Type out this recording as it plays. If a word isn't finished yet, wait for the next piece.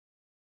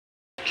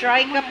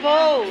Strike a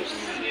pose.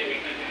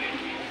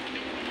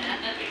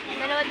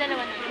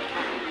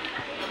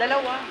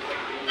 Dalawa.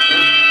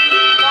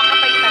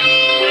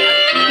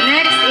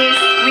 Next is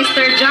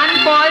Mr. John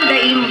Paul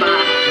Daimba.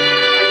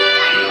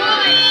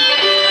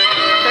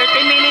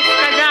 30 minutes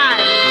ka dyan.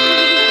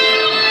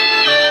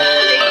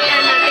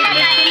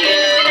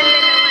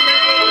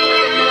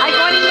 Ay,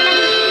 kunin mo lang.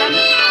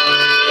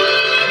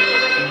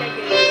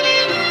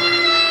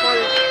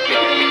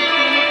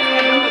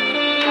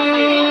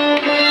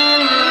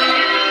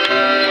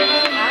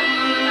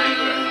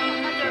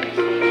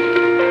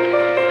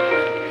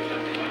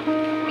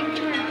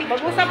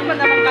 Mag-usap ba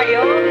naman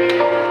kayo?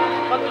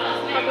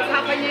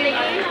 Mag-usapan nyo lang.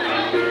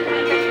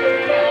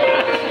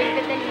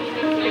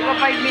 Hindi ko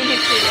 5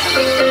 minutes sila.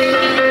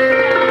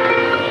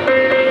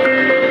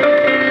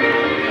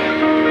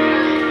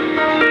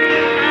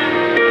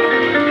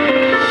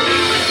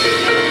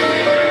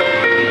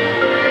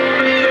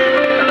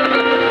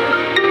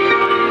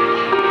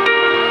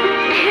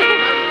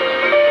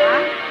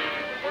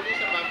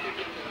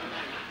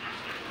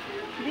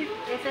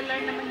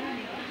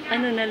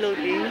 Ano na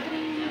loading?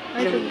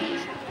 Ay,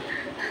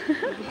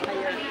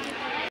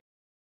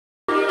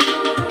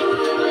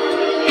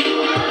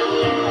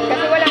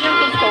 kasi wala nang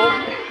tugtog.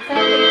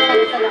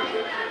 Isa lang.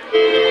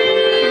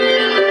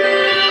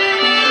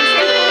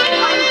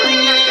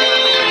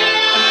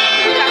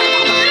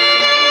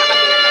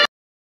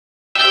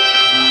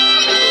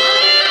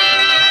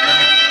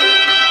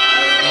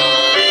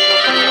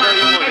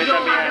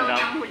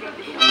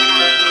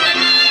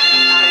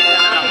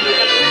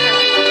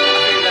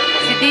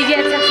 si DJ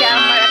at si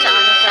Amar at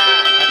ano sa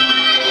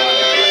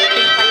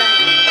ting pa lang.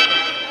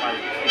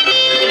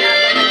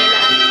 Sinabi na nila.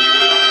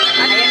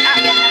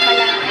 Ayan na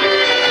pala.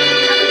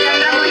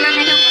 Dalawa na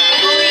ngayon.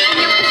 Uwiin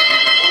yung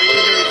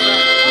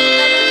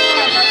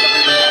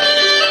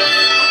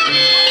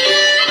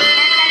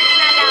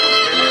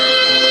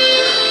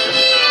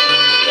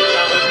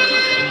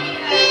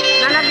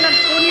nalaglag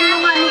po niyo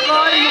nga,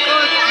 Nicole.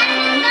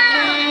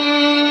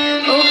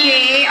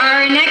 Okay,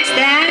 our next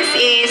dance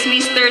is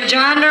Mr.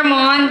 John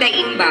Ramon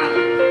Daimba.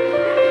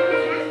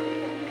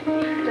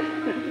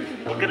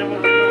 Huwag ka naman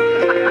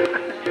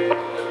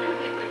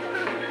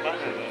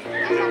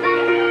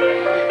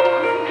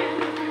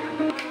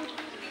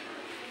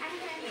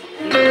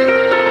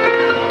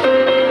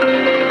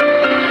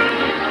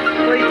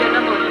Uy, dyan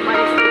naman.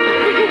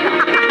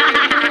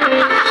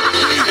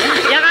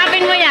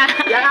 Yakapin mo ya.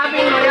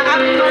 Yakapin mo.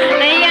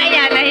 Nahiya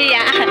yan,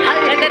 nahiya.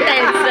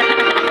 Nagtatense.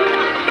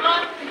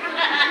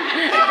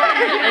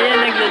 Ayan,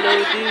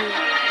 naglo-loading.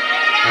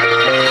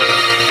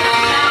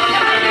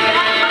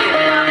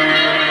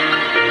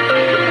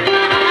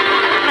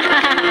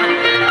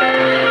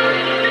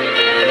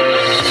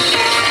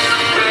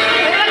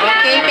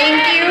 Okay, thank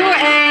you.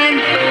 And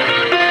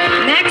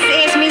next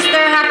is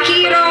Mr.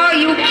 Hakiro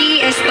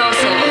Yuki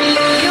Estoso.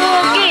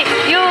 Yuki!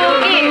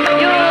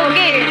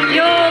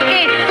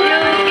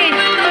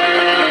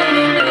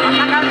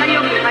 Matagal na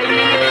yung 5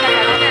 minutes na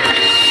lang.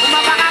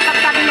 Bumaba ka,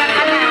 tagtabihan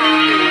ka na.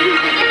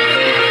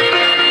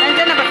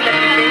 Nandiyan na ba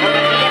sila?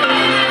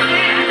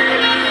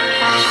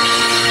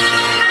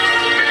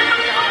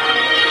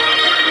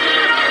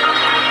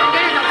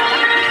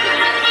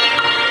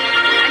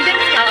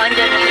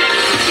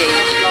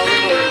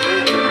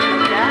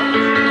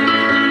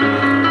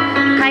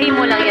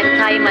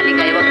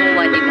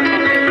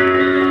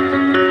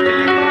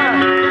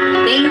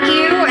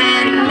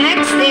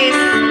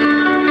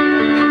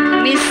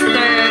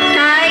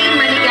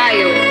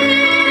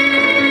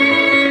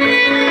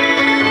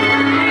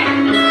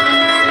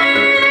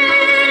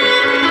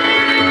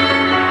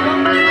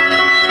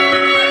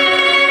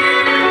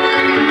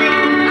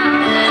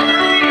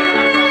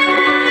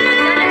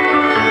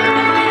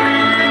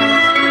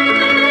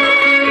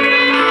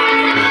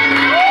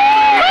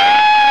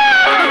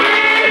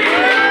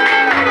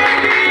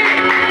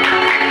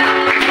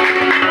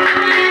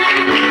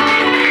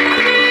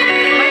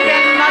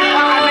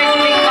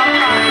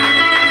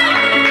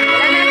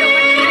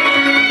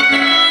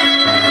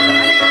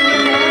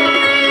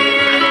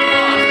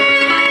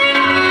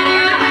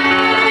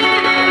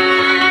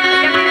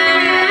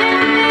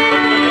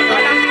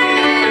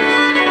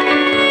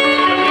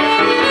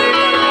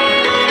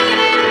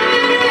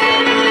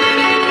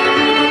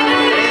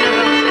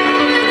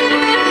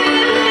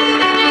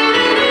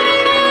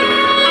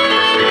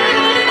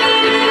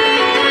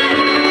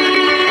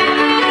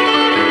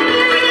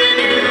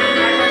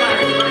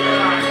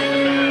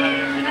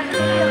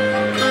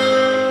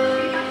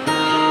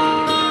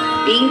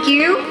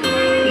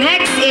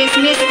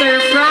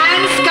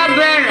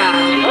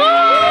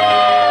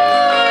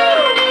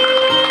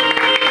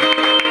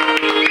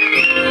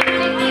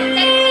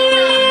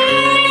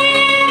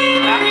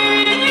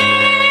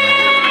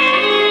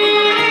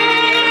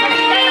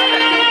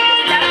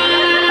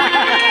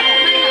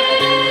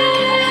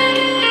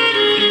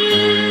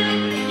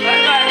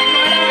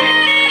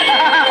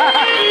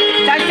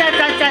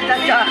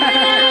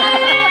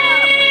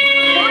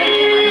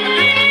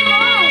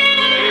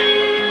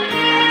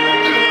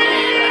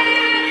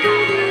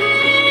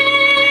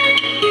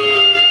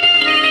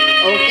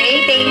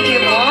 Thank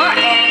you po.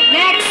 And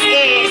next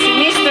is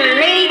Mr.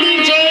 Ray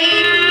DJ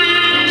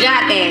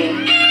Jate.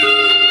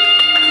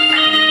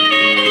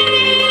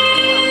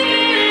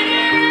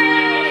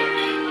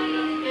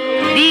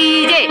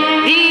 DJ!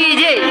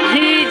 DJ!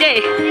 DJ!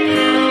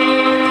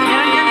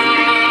 Meron dyan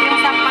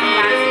yung sampang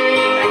gas.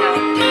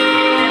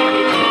 Ano?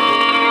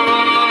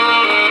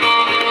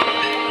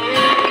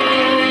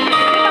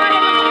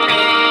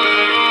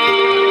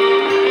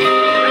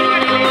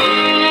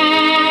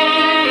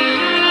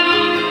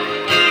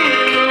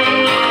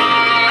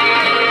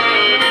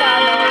 Sa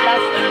ano,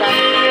 last gas.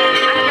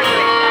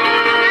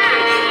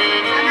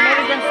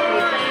 Meron dyan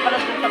split. Para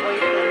dun sa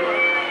boyfriend.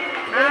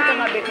 Ito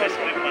nga because.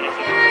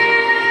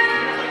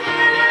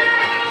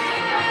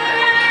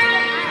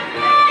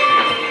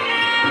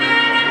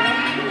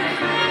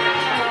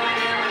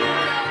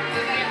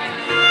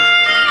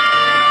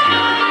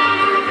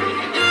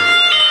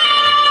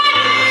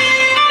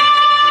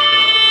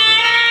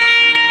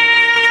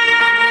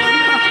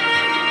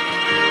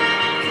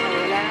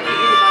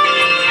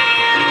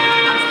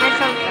 Ang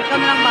special, ikaw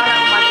na lang bahala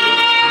umati.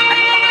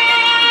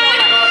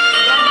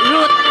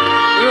 Root!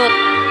 Root!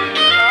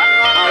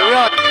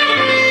 Root!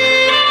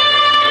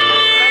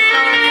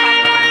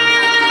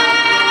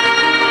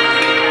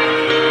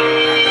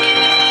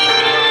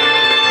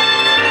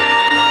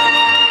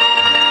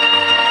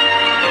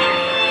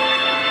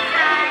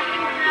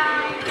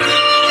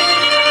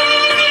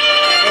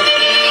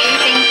 Okay,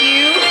 thank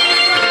you.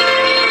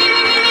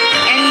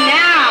 And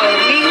now,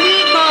 may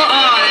we call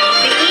on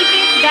the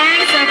 18th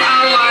dance of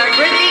our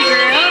birthday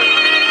girl.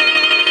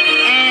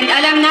 And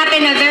alam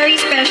natin na very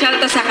special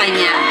to sa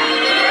kanya.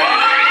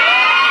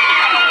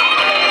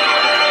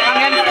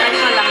 Hanggang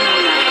special lang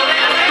muna.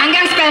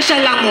 Hanggang special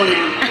lang muna.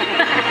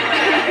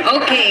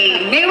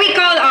 Okay, may we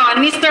call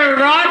on Mr.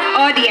 Ron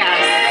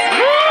Odias.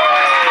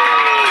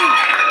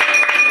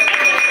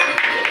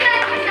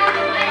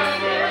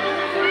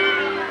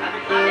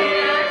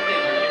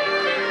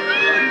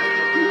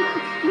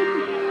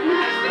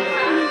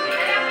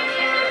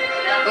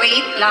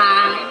 Wait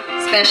lang.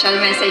 Special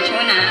message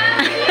muna.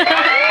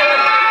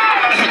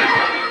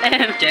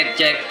 Check,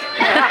 check.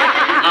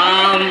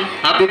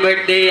 Happy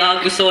birthday.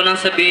 Gusto ko lang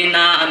sabihin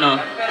na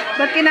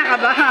Ba't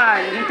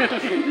kinakabahan?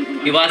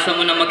 iwasan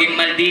mo na maging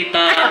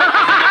maldita. Sa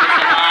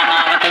mga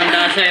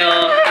nakakatanda sa'yo.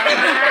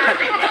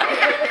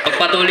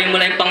 Pagpatuloy mo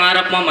lang yung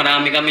pangarap mo,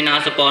 marami kami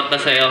nakasuporta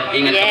sa'yo.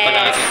 Ingat ka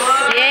palagi.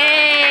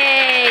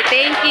 Yay!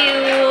 Thank you!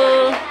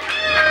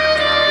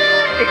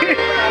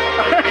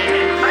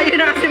 Ayun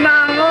na kasi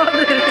maangot.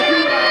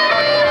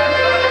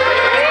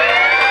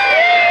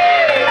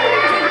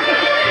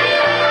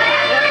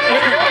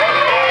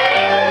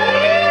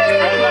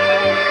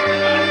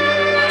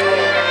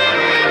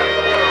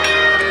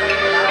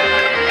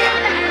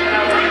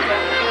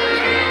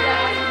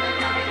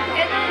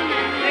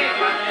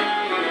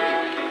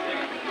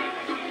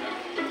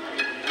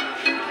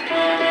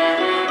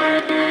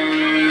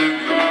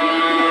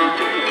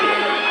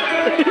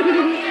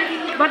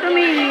 Ba't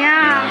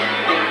umiiyak?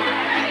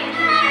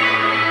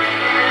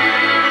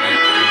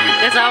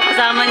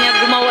 Kasama niya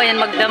gumawa yan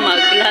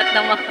magdamag. Lahat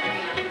ng mga...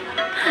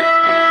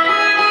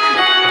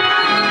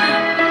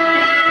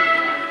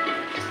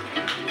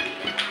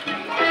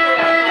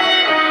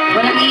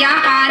 Walang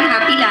iyakan,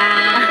 happy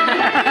lang.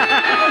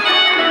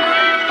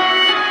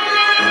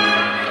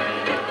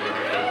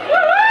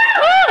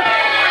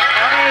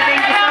 Okay,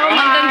 thank you so much.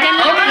 Hanggang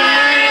dyan lang. Okay.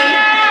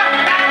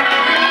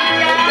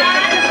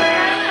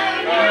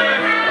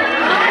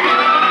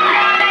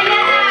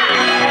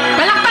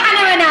 Palakpakan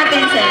naman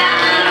natin sila.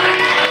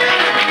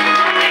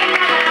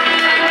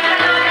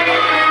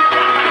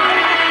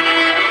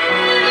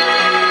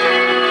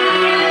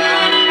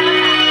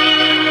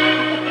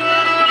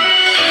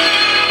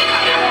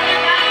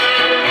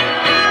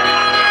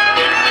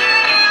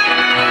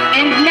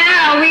 And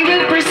now, we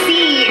will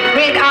proceed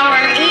with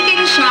our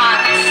 18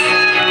 shots.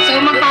 So,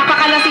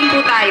 magpapakalasing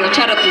po tayo.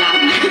 Charot lang.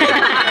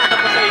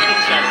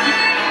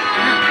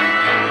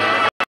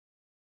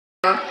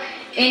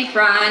 In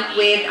front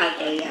with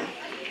Althea.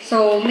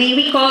 So, may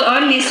we call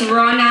on Miss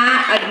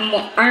Rona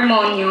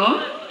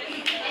Armonio,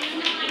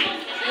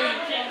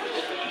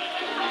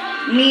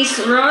 Miss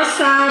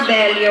Rosa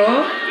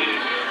Bello,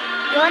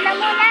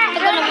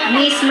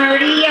 Miss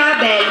Maria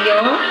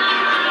Bello,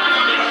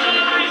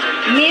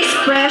 Miss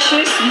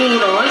Precious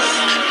Muros,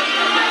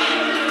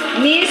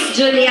 Miss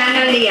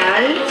Juliana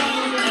Leal,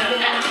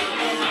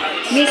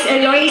 Miss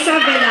Eloisa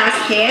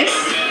Velasquez,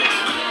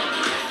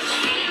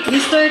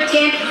 Mr.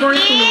 Kent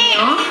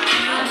Fortunio,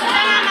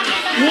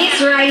 Miss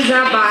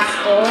Riza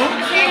Basco,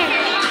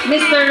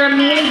 Mr.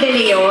 Ramil De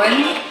Leon,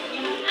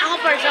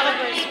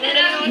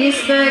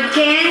 Mr.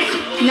 Ken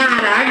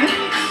Narag,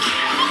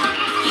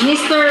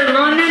 Mr.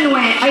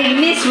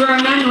 Miss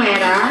Rona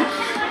Nuera,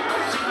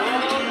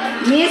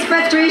 Miss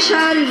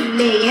Patricia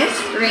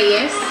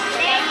Reyes,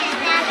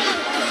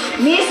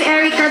 Miss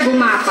Erica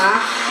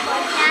Gumapa,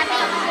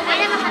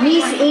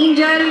 Miss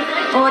Angel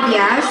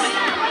Odias,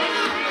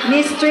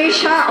 Miss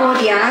Tricia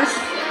Odias,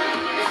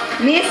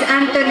 Miss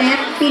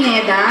Antoinette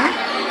Pineda,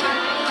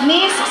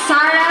 Miss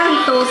Sarah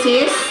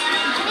Hitosis,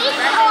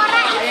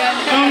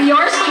 and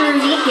yours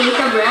truly,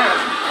 Kate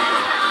Brown.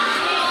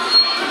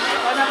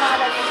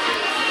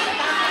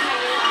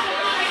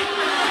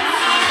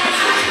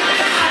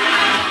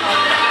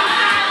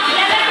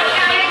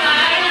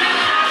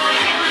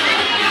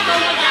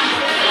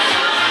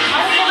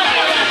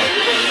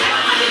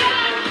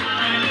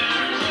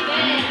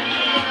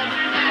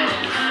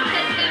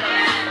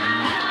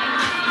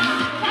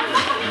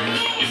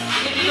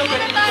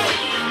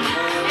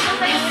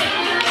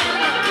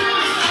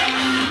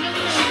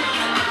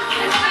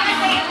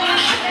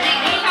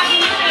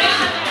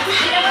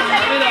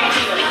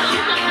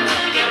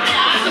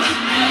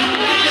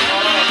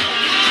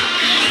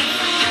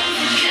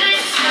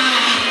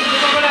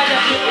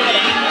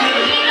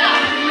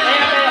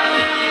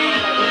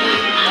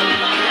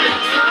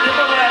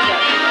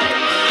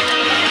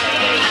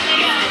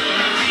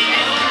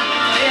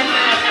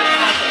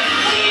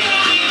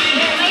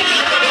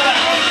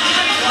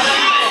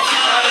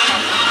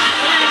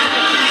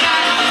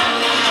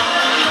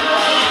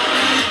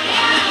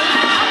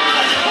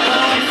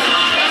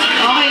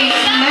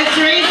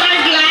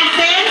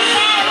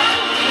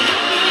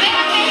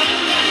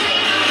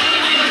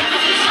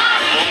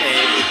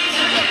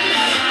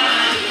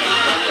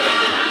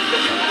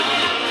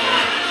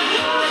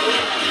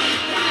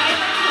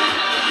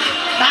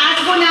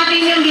 Taas po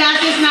natin yung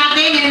glasses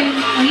natin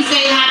and we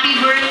say happy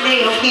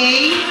birthday,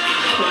 okay?